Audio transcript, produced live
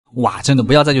哇，真的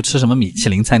不要再去吃什么米其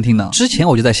林餐厅了。之前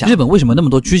我就在想，日本为什么那么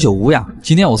多居酒屋呀？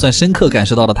今天我算深刻感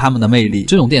受到了他们的魅力。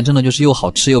这种店真的就是又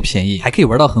好吃又便宜，还可以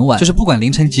玩到很晚，就是不管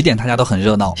凌晨几点，大家都很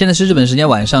热闹。现在是日本时间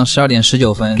晚上12点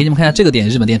19分，给你们看一下这个点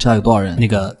日本店知道有多少人。那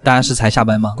个当然是才下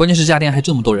班吗？关键是这家店还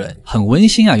这么多人，很温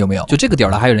馨啊，有没有？就这个点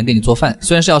了还有人给你做饭，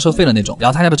虽然是要收费的那种。然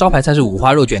后他家的招牌菜是五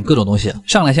花肉卷各种东西，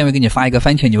上来下面给你发一个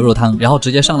番茄牛肉汤，然后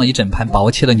直接上了一整盘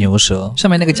薄切的牛舌，上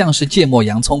面那个酱是芥末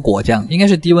洋葱果酱，应该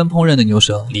是低温烹饪的牛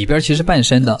舌，里边其实半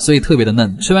生的，所以特别的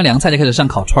嫩。吃完凉菜就开始上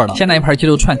烤串了，先来一盘鸡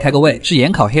肉串开个胃，是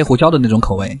盐烤黑胡椒的那种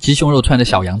口味，鸡胸肉串着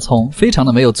小洋葱，非常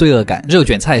的没有罪恶感。肉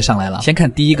卷菜也上来了，先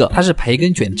看第一个，它是培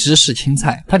根卷芝士青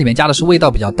菜，它里面加的是味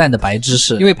道比较淡的白芝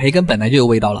士，因为培根本来就有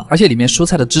味道了，而且里面蔬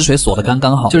菜的汁水锁的刚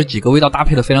刚好，就是几个味道搭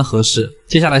配的非常合适。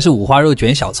接下来是五花肉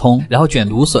卷小葱，然后卷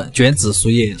芦笋，卷紫苏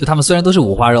叶，就它们虽然都是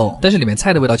五花肉，但是里面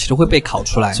菜的味道其实会被烤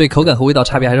出来，所以口感和味道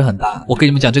差别还是很大。我跟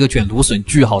你们讲，这个卷芦笋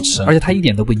巨好吃，而且它一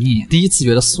点都不腻，第一次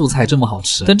觉得素菜这么好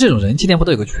吃。但这种人气店铺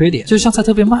都有个缺点，就是上菜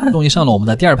特别慢，终于上了我们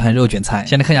的第二盘肉卷菜。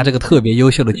先来看一下这个特别优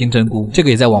秀的金针菇，这个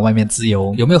也在往外面滋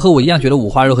油。有没有和我一样觉得五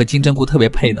花肉和金针菇特别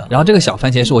配的？然后这个小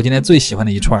番茄是我今天最喜欢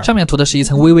的一串，上面涂的是一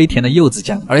层微微甜的柚子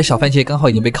酱，而且小番茄刚好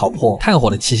已经被烤破，炭火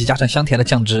的气息加上香甜的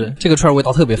酱汁，这个串味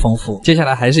道特别丰富。接下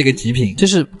来还是一个极品，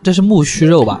这是木须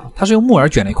肉吧？它是用木耳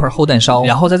卷了一块厚蛋烧，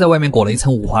然后再在外面裹了一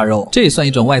层五花肉，这也算一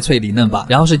种外脆里嫩吧。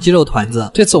然后是鸡肉团子，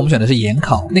这次我们选的是盐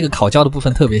烤，那个烤焦的部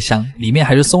分特别香，里面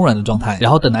还是松软的状态。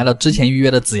然后等来了之前预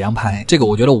约的紫羊排，这个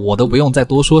我觉得我都不用再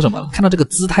多说什么了，看到这个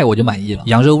姿态我就满意了，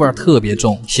羊肉味特别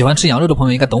重，喜欢吃羊肉的朋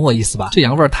友应该懂我意思吧？这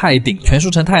羊味太顶，全熟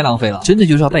成太浪费了，真的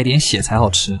就是要带点血才好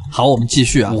吃。好，我们继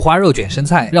续啊，五花肉卷生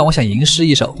菜，让我想吟诗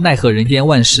一首，奈何人间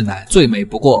万事难，最美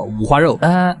不过五花肉。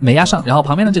没压上。然后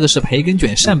旁边的这个是培根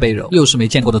卷扇贝肉，又是没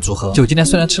见过的组合。就今天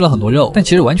虽然吃了很多肉，但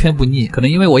其实完全不腻，可能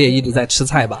因为我也一直在吃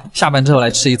菜吧。下班之后来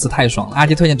吃一次太爽了。阿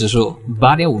鸡推荐指数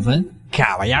8.5分，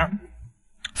卡哇呀，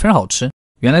非常好吃。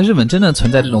原来日本真的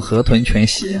存在这种河豚全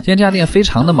席。今天这家店非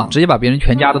常的忙，直接把别人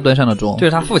全家都端上了桌。这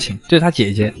是他父亲，这是他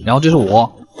姐姐，然后这是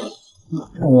我。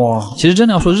哇，其实真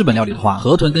的要说日本料理的话，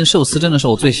河豚跟寿司真的是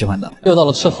我最喜欢的。又到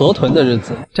了吃河豚的日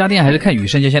子。这家店还是看羽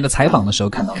生结弦的采访的时候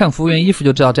看到，看服务员衣服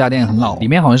就知道这家店很老，里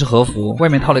面好像是和服，外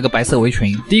面套了一个白色围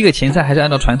裙。第一个前菜还是按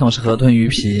照传统是河豚鱼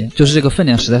皮，就是这个分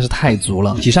量实在是太足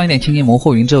了，挤上一点青柠檬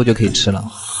或匀之后就可以吃了。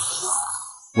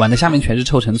碗的下面全是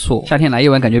臭橙醋，夏天来一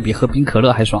碗感觉比喝冰可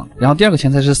乐还爽。然后第二个前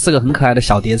菜是4个很可爱的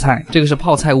小碟菜，这个是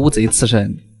泡菜乌贼刺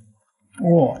身，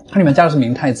哇，它里面加的是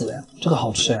明太子呀，这个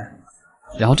好吃哎。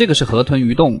然后这个是河豚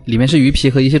鱼冻，里面是鱼皮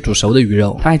和一些煮熟的鱼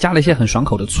肉，它还加了一些很爽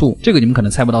口的醋，这个你们可能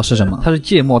猜不到是什么，它是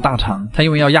芥末大肠，它因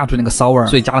为要压住那个骚味，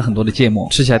所以加了很多的芥末，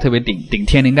吃起来特别顶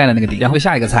天灵盖的那个顶。然后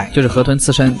下一个菜就是河豚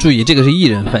刺身，注意这个是1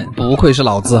人份，不愧是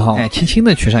老字号，轻轻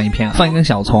的取上一片，放一根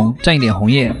小葱，蘸一点红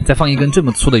叶，再放一根这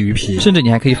么粗的鱼皮，甚至你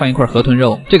还可以放一块河豚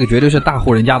肉，这个绝对是大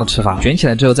户人家的吃法。卷起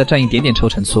来之后再蘸一点点臭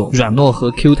橙醋，软糯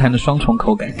和 Q 弹的双重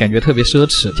口感，感觉特别奢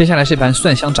侈。接下来是一盘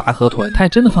蒜香炸河豚，它还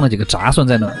真的放了几个炸蒜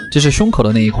在那，这是胸口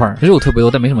的那一块，肉特别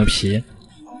油但没什么皮，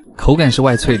口感是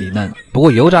外脆里嫩，不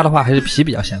过油炸的话还是皮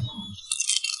比较香。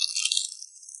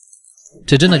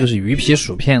这真的就是鱼皮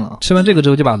薯片了。吃完这个之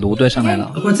后就把炉端上来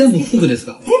了。これ全部フグです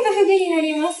か？全部フグにな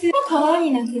ります。皮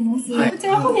になってます。こち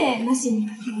ら骨なしに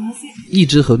なってます。一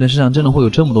只河豚身上真的会有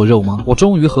这么多肉吗？我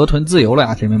终于河豚自由了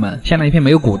呀，姐妹们！先来一片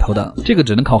没有骨头的，这个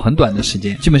只能烤很短的时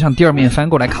间，基本上第二面翻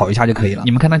过来烤一下就可以了。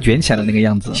你们看它卷起来的那个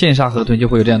样子，现杀河豚就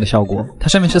会有这样的效果。它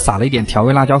上面是撒了一点调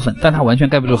味辣椒粉，但它完全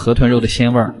盖不住河豚肉的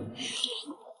鲜味儿。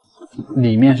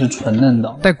里面是纯嫩的，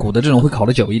带骨的这种会烤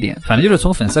得久一点，反正就是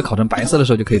从粉色烤成白色的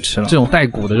时候就可以吃了。这种带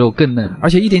骨的肉更嫩，而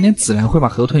且一点点孜然会把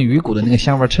河豚鱼骨的那个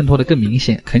香味衬托得更明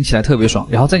显，啃起来特别爽。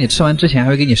然后在你吃完之前还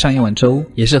会给你上一碗粥，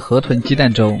也是河豚鸡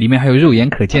蛋粥，里面还有肉眼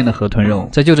可见的河豚肉，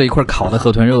再就这一块烤的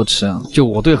河豚肉吃啊，就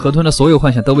我对河豚的所有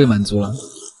幻想都被满足了。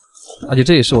而且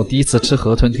这也是我第一次吃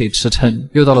河豚可以吃撑。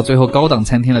又到了最后高档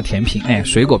餐厅的甜品，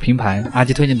水果拼盘，阿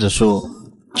鸡推荐指数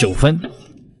9分，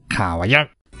卡哇呀。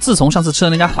自从上次吃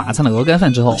了那家法餐的鹅肝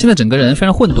饭之后，现在整个人非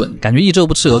常混沌，感觉一周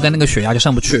不吃鹅肝那个血压就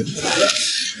上不去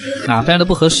非常的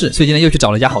不合适，所以今天又去找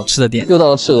了一家好吃的店。又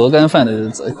到了吃鹅肝饭的日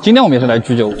子，今天我们也是来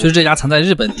居酒屋，就是这家藏在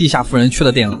日本地下富人区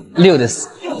的店了。6です。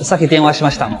さっき電話し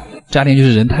ましたの。这家店就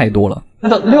是人太多了。那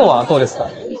6はどうですか？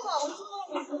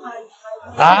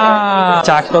じ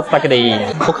ゃあ1つだけでいい。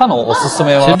他のおすす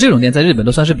めは。其实这种店在日本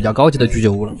都算是比较高级的居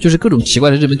酒屋了，就是各种奇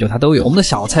怪的日本酒它都有。我们的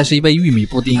小菜是一杯玉米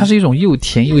布丁，它是一种又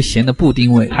甜又咸的布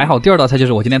丁味。还好第二道菜就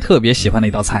是我今天特别喜欢的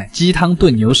一道菜，鸡汤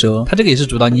炖牛舌，它这个也是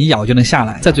煮到你一咬就能下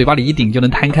来，在嘴巴里一顶就能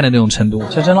摊开的那种程度，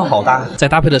这真的好大。再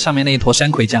搭配着上面那一坨山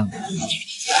葵酱。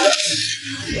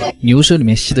牛舌里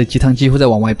面吸的鸡汤几乎在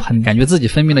往外喷，感觉自己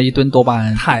分泌了一吨多巴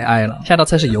胺，太爱了。下道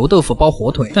菜是油豆腐包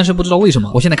火腿，但是不知道为什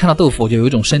么，我现在看到豆腐我就有一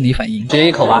种生理反应。直接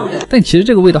一口吧。但其实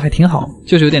这个味道还挺好，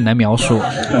就是有点难描述，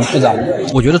很复杂。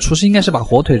我觉得厨师应该是把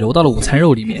火腿揉到了午餐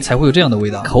肉里面，才会有这样的味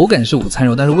道。口感是午餐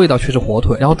肉，但是味道却是火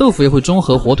腿，然后豆腐也会中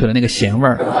和火腿的那个咸味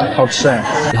儿，好吃哎。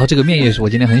然后这个面也是我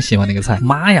今天很喜欢的一个菜。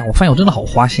妈呀，我发现我真的好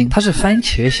花心，它是番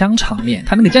茄香肠面，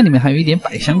它那个酱里面还有一点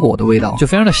百香果的味道，就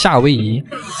非常的夏威夷。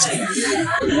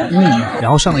然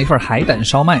后上了一份海胆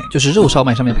烧麦，就是肉烧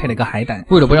麦上面配了一个海胆。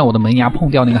为了不让我的门牙碰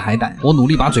掉那个海胆，我努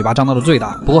力把嘴巴张到了最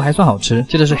大，不过还算好吃。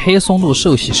接着是黑松露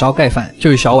寿喜烧盖饭，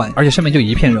就一小碗，而且上面就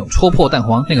一片肉，戳破蛋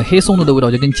黄，那个黑松露的味道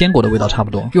就跟坚果的味道差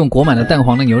不多。用裹满了蛋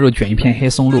黄的牛肉卷一片黑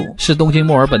松露，是东京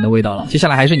墨尔本的味道了。接下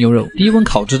来还是牛肉，低温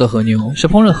烤制的和牛，是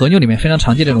烹饪和牛里面非常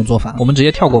常见的这种做法，我们直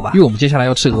接跳过吧，因为我们接下来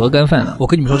要吃鹅肝饭了。我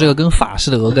跟你们说，这个跟法式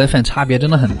的鹅肝饭差别真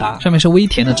的很大，上面是微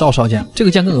甜的照烧酱，这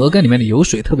个酱跟鹅肝里面的油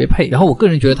水特别配。然后我个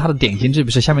人觉得它的点心之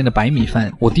笔是下面的白米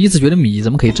饭，我第一次觉得米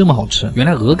怎么可以这么好吃，原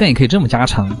来鹅肝也可以这么家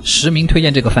常，实名推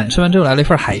荐这个饭。吃完之后来了一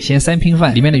份海鲜三拼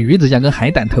饭，里面的鱼子酱跟海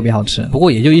胆特别好吃，不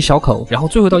过也就一小口。然后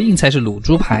最后一道硬菜是卤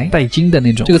猪排，带筋的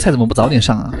那种，这个菜怎么不早点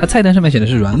上啊？它菜单上面写的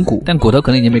是软骨，但骨头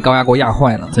可能已经被高压锅压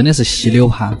坏了，真的是稀溜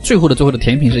趴。最后的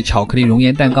甜品是巧克力熔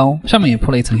岩蛋糕，上面也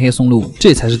铺了一层黑松露，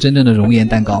这才是真正的熔岩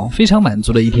蛋糕，非常满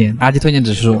足的一天。阿鸡推荐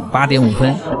指数8.5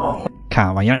分，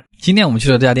看玩意儿。今天我们去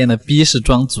的这家店的逼是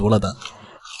装足了的。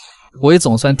我也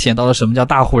总算体验到了什么叫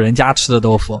大户人家吃的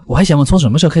豆腐。我还想问，从什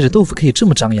么时候开始豆腐可以这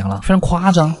么张扬了？非常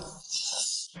夸张。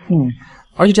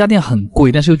而且这家店很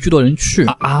贵，但是又巨多人去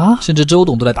甚至周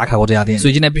董都来打卡过这家店，所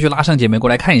以今天必须拉上姐妹过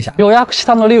来看一下。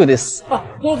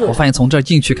我发现从这儿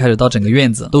进去开始到整个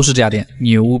院子都是这家店，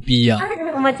牛逼啊！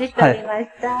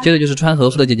接着就是穿和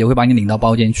服的姐姐会把你领到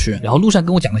包间去，然后路上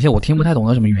跟我讲了些我听不太懂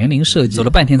的什么园林设计，走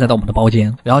了半天才到我们的包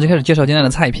间，然后就开始介绍今天的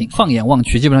菜品。放眼望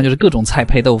去，基本上就是各种菜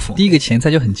配豆腐。第一个前菜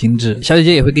就很精致，小姐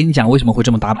姐也会跟你讲为什么会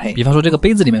这么搭配。比方说这个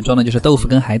杯子里面装的就是豆腐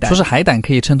跟海胆，说是海胆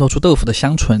可以衬托出豆腐的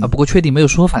香醇不过确定没有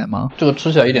说反吗？这个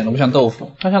吃起来一点都不像豆腐，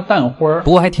它像蛋花，不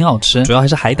过还挺好吃，主要还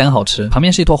是海胆好吃。旁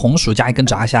边是一坨红薯加一根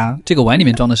炸虾，这个碗里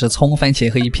面装的是葱、番茄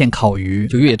和一片烤鱼，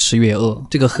就越吃越饿。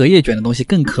这个荷叶卷的东西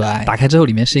更可爱，打开之后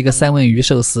里面是一个三文鱼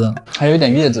寿司，还有一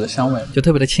点叶子的香味，就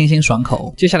特别的清新爽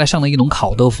口。接下来上了一笼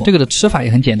烤豆腐，这个的吃法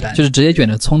也很简单，就是直接卷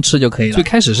着葱吃就可以了。最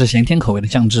开始是咸甜口味的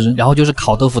酱汁，然后就是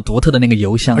烤豆腐独特的那个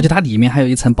油香，而且它里面还有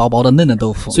一层薄薄的嫩的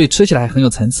豆腐，所以吃起来很有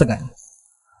层次感。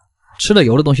吃了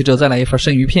油的东西之后再来一份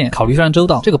生鱼片，考虑非常周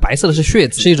到。这个白色的是血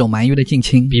子，是一种鳗鱼的近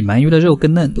亲，比鳗鱼的肉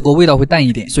更嫩，不过味道会淡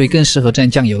一点，所以更适合蘸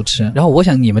酱油吃。然后我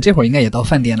想你们这会儿应该也到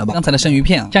饭店了吧？刚才的生鱼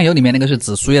片酱油里面那个是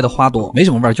紫苏叶的花朵，没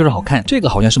什么味儿，就是好看。这个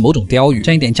好像是某种鲷鱼，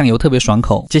蘸一点酱油特别爽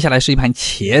口。接下来是一盘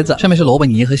茄子，上面是萝卜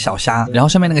泥和小虾，然后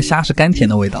上面那个虾是甘甜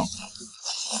的味道。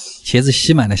茄子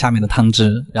吸满了下面的汤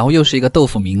汁，然后又是一个豆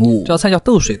腐名物，这道菜叫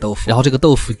豆水豆腐，然后这个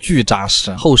豆腐巨扎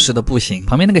实，厚实的不行。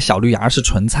旁边那个小绿芽是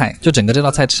纯菜，就整个这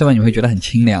道菜吃完你会觉得很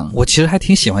清凉，我其实还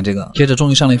挺喜欢这个。接着终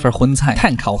于上了一份荤菜，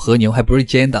炭烤和牛，还不是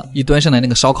煎的，一端上来那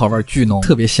个烧烤味巨浓，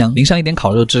特别香，淋上一点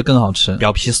烤肉汁更好吃，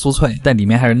表皮酥脆，但里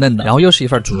面还是嫩的。然后又是一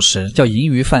份主食，叫银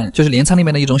鱼饭，就是镰仓里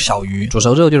面的一种小鱼，煮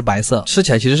熟之后就是白色，吃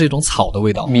起来其实是一种草的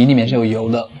味道，米里面是有油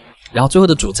的。然后最后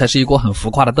的主菜是一锅很浮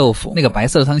夸的豆腐，那个白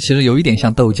色的汤其实有一点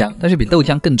像豆浆，但是比豆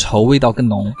浆更稠，味道更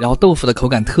浓。然后豆腐的口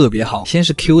感特别好，先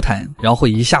是 Q 弹，然后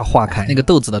会一下化开，那个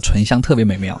豆子的醇香特别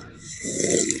美妙。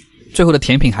最后的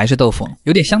甜品还是豆腐，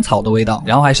有点香草的味道，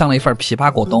然后还上了一份枇杷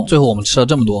果冻。最后我们吃了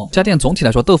这么多，这家店总体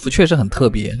来说豆腐确实很特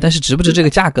别，但是值不值这个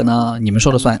价格呢？你们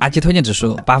说了算。阿鸡推荐指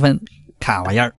数8分，看玩意儿。